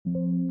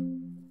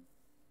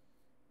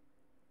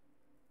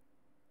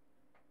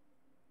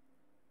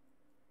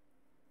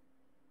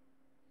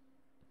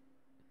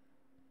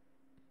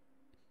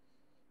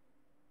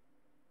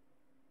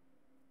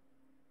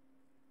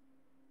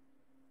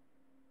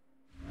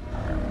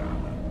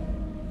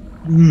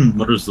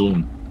What is the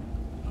one?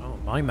 Oh,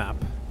 my map.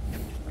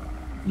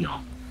 Yeah.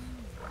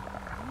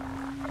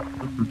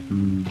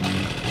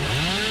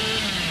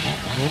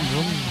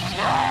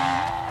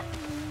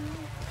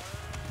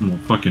 I'm a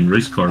fucking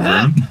race car,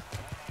 man.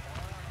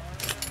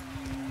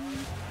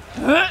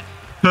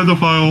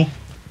 Pedophile.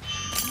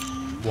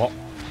 What?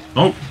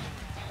 Oh.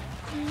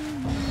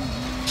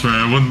 Sorry,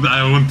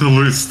 I want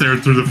to stare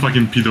through the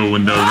fucking pedo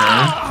window,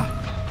 man.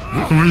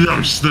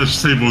 The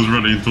Sable's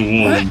running into the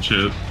wall and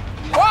shit.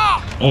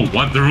 Oh,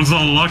 what? There was a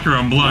locker,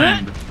 I'm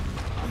blind.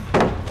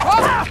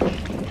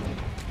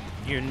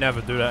 You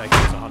never do that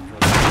against 100.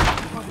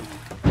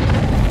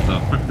 The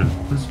fuck is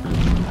this guy?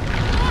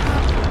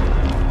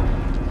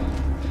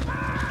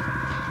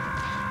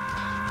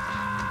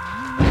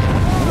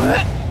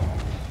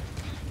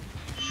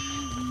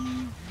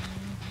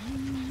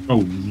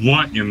 Oh,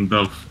 what in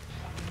the...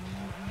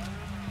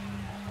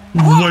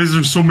 Why is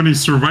there so many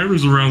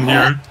survivors around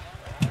here?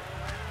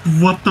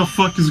 What the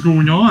fuck is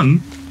going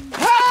on?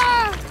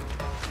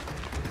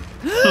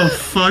 The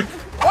fuck?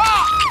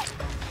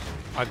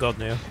 I got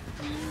near.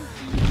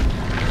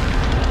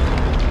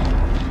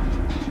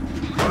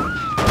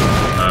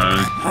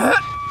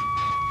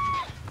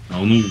 I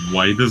don't know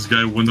why this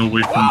guy went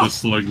away from the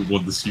select.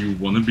 What does you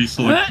want to be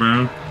select,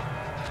 bro?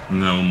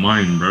 No,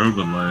 mine, bro,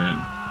 but like...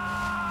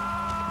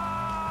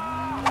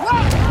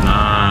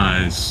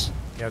 Nice.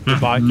 Yeah,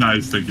 goodbye.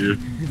 Nice, thank you.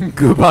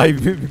 Goodbye,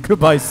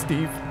 goodbye,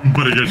 Steve.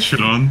 But I got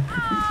shit on.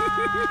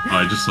 Oh,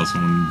 I just saw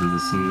someone do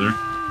this in there.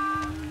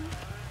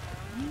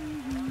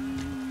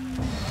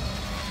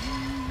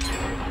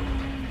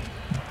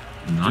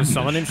 Is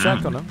someone in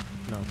shack or no?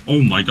 No.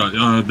 Oh my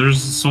god,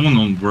 there's someone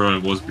on where I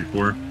was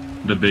before.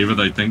 The David,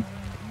 I think.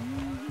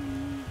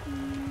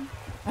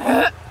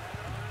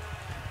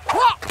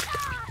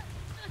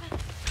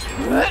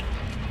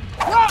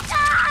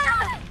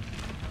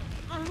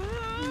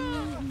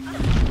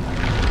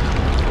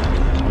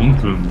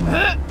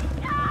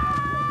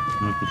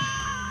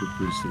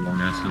 The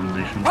long ass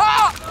animation.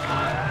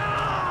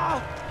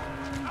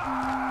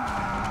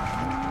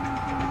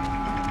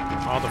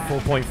 Oh, the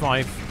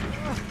 4.5.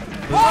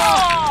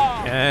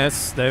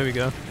 Yes, there we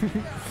go.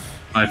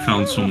 I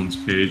found someone's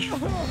cage.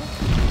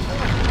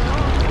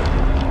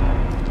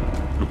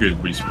 Okay,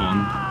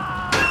 respawn.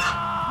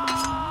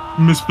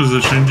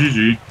 Misposition,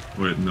 GG.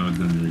 Wait, no, it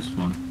didn't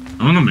respawn.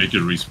 I'm gonna make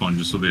it respawn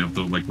just so they have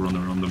to like run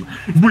around them.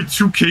 Wait,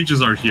 2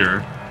 cages are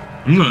here.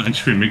 I'm gonna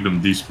actually make them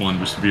despawn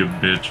just to be a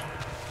bitch.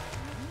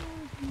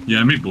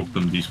 Yeah, I made both of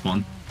them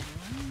despawn.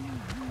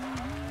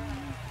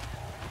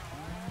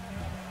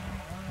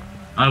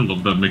 I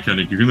love that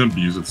mechanic. You can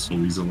abuse it so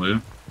easily.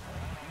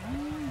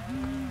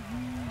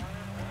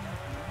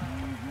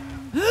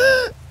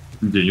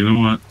 Yeah, you know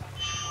what?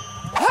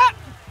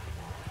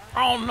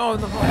 Oh no,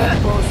 the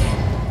fucking bush.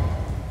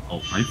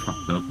 Oh, I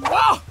fucked up.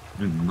 I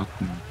did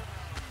nothing.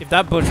 If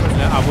that bush was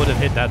there, I would have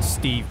hit that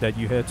Steve that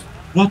you hit.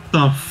 What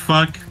the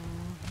fuck?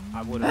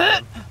 I would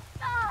have.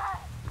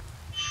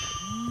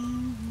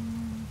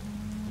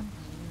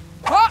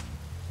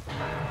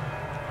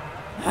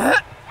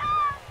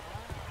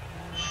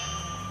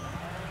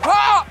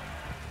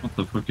 What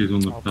the fuck is on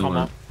the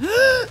pillar?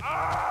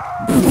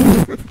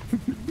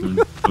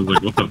 I was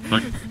like, what the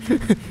fuck?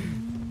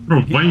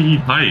 Bro, why he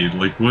hide?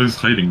 Like, what is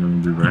hiding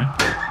gonna do, right?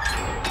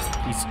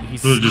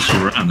 He's just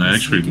ran. I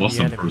actually lost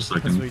him for a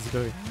second. That's what he's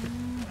doing.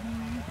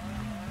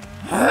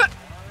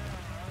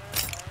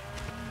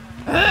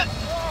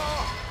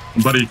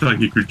 But he thought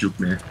he could juke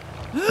me.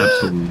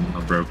 Absolutely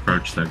not, bro.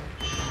 Crouch tag.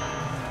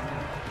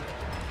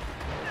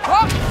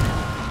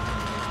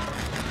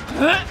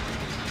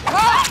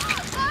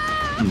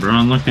 Bro,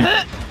 unlucky.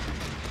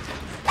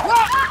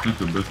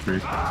 That's a bit free.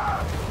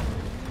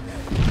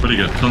 But he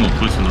got tunnel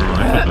twice in a row. I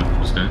felt that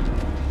this guy.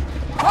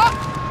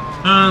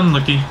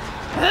 Unlucky.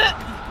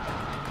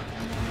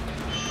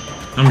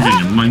 I'm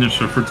getting a minus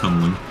shot for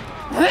tunneling.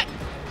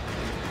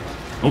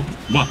 Oh,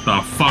 what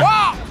the fuck?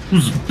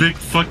 Whose big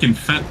fucking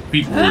fat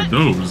feet were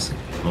those?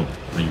 Oh,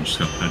 I just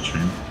got that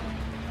shame.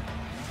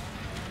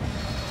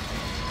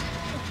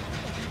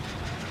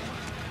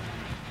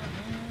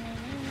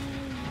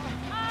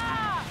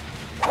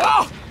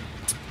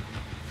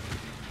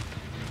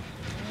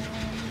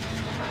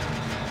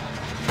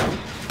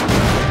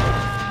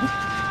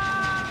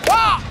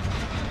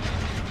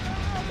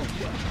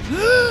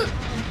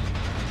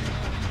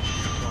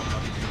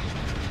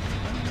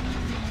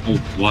 Oh,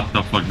 what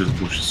the fuck? This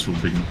bush is so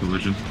big in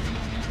collision.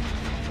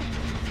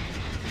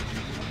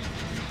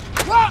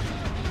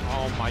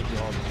 Oh my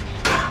god.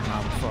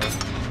 I'm sorry.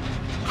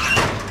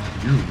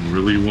 You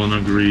really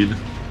wanna greed?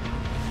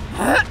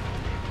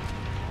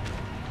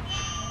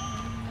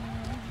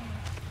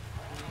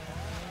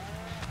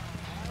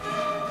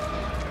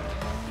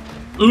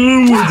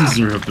 Oh, why does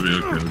there have to be?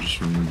 Okay, I'll just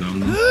run it down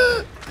now.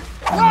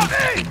 I'm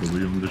not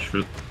believe on this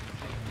shit.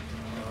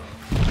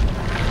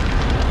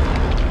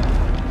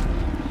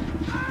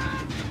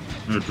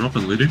 Drop it,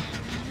 lady.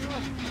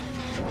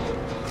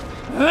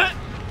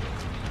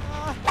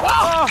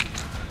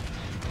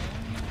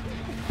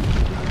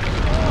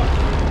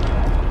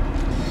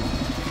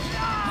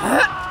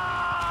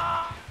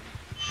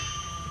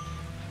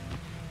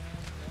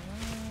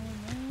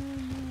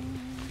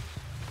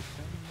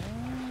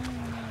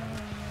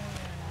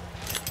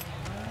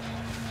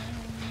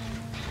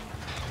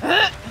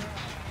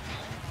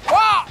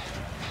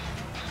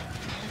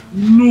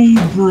 No,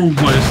 bro,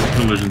 why is the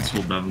collision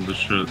so bad on this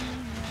shit?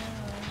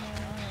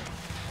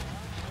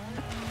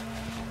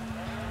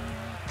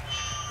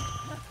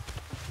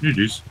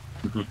 GG's.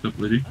 You fucked up,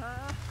 lady.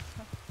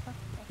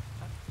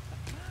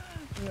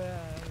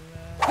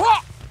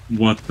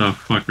 What the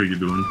fuck are you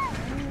doing?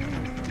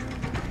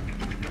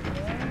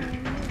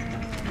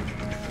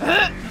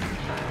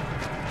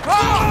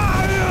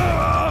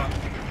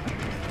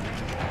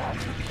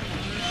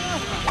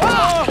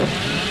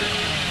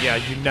 Yeah,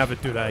 you never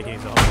do that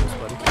against Andres,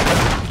 buddy.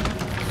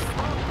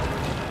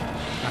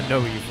 I know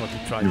you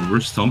fucking tried. We're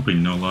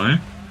stomping, no lie.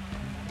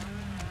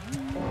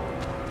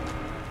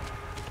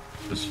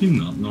 Does he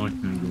not know I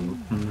can go up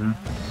from there?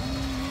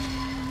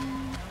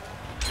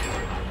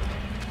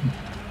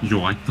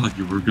 Yo, I thought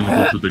you were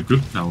gonna go to the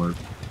good tower.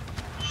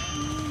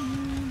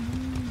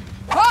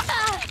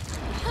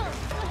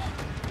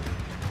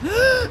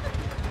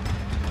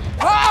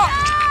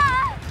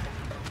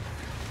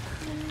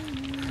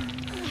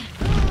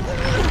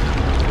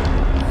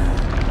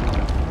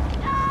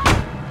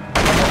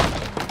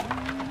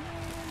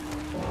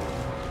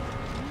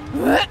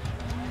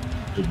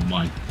 Oh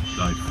my,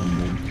 died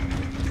fumble.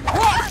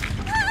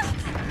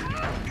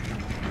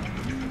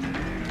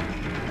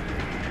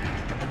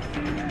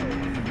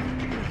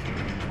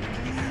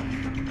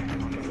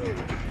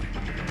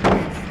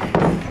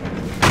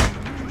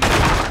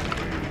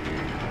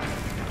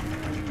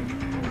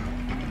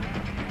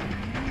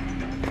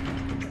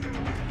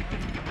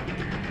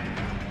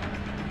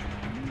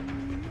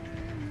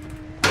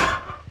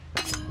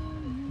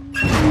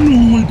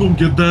 No, I don't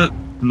get that.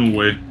 No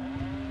way.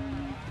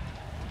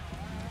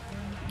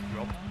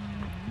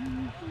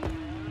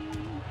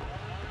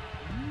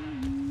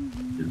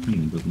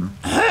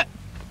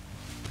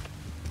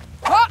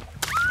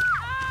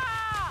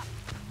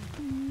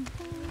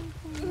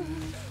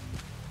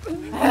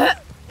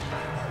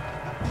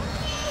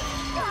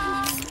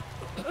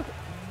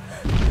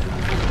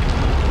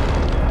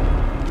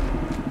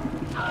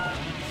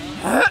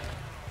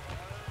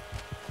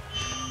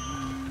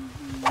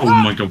 Oh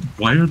my god,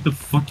 why are the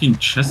fucking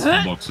chest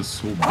boxes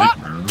so big,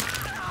 bro?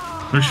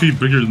 They're actually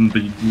bigger than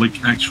the,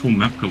 like, actual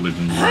map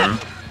collision, bro.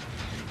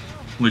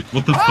 Like,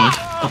 what the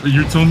fuck?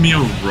 You're telling me a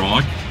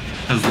rock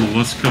has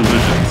less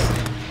collisions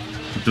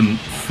than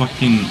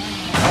fucking...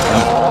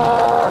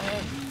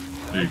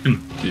 Yeah, you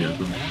can... Yeah,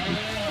 don't...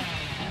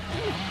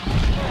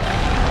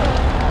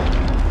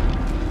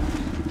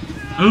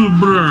 Oh,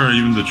 bruh,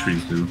 even the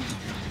trees do.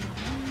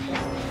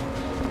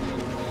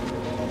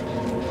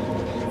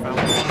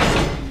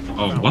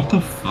 Oh, what the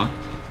fuck?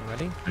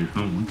 Ready? Oh, you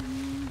found one.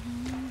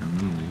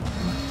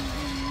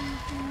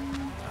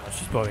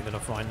 She's probably gonna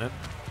find it.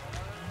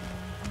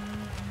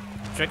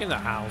 Checking the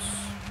house.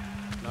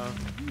 No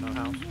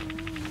house.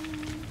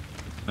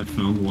 I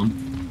found one.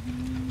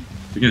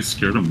 I think I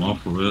scared him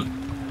off of it.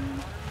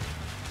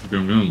 Okay,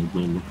 I'm gonna go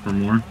look for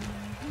more.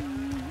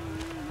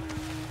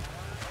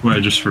 Wait, I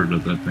just heard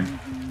of that thing.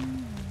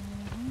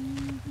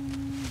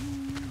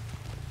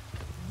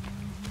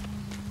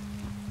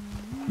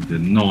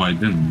 No, I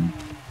didn't.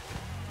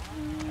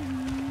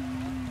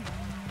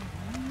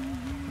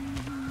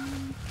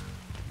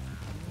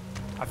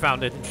 I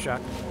found it in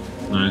shack.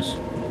 Nice.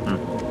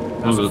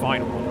 That's the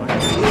final one,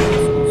 right?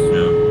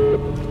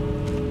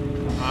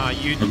 Yeah.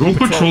 You I'll go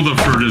patrol the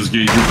furthest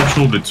gate. You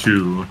patrol the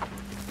two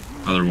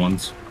other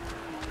ones.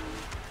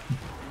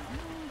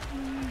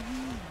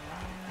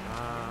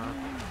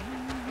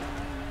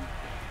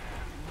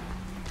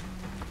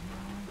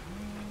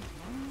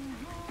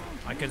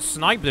 I can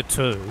snipe the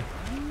two.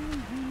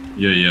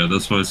 Yeah,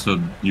 that's why I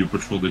said you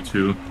patrol the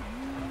two.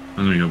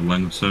 I know you have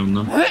line of sight on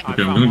them.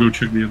 Okay, I'm gonna go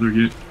check the other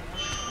gate.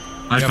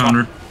 I found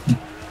her.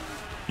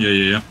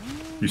 Yeah.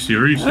 You see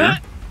her?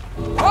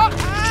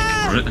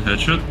 Alright,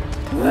 headshot.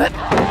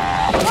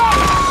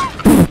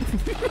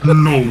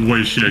 No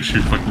way she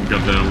actually fucking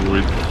got that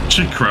away.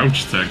 She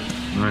crouch tech.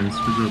 Nice,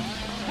 good job.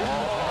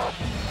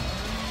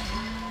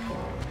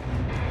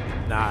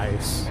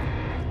 Nice.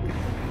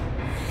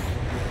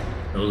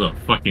 That was a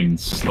fucking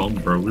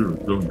stomp, bro. We were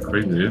going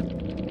crazy.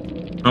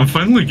 I'm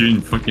finally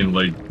getting fucking,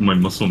 like, my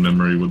muscle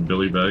memory with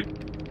Billy back.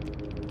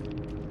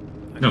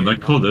 No,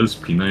 that code is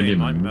P99.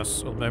 My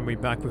muscle memory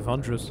back with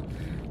hundreds.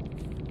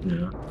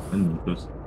 Yeah, I know this.